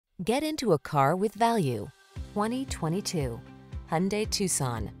Get into a car with value. 2022 Hyundai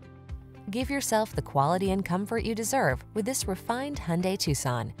Tucson. Give yourself the quality and comfort you deserve with this refined Hyundai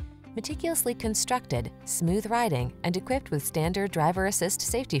Tucson. Meticulously constructed, smooth riding, and equipped with standard driver assist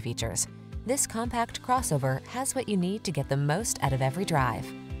safety features, this compact crossover has what you need to get the most out of every drive.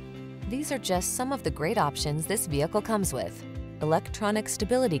 These are just some of the great options this vehicle comes with: electronic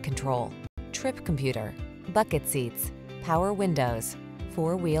stability control, trip computer, bucket seats, power windows,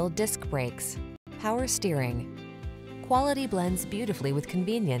 four-wheel disc brakes, power steering. Quality blends beautifully with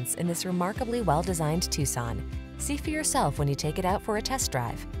convenience in this remarkably well-designed Tucson. See for yourself when you take it out for a test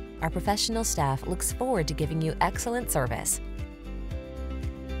drive. Our professional staff looks forward to giving you excellent service.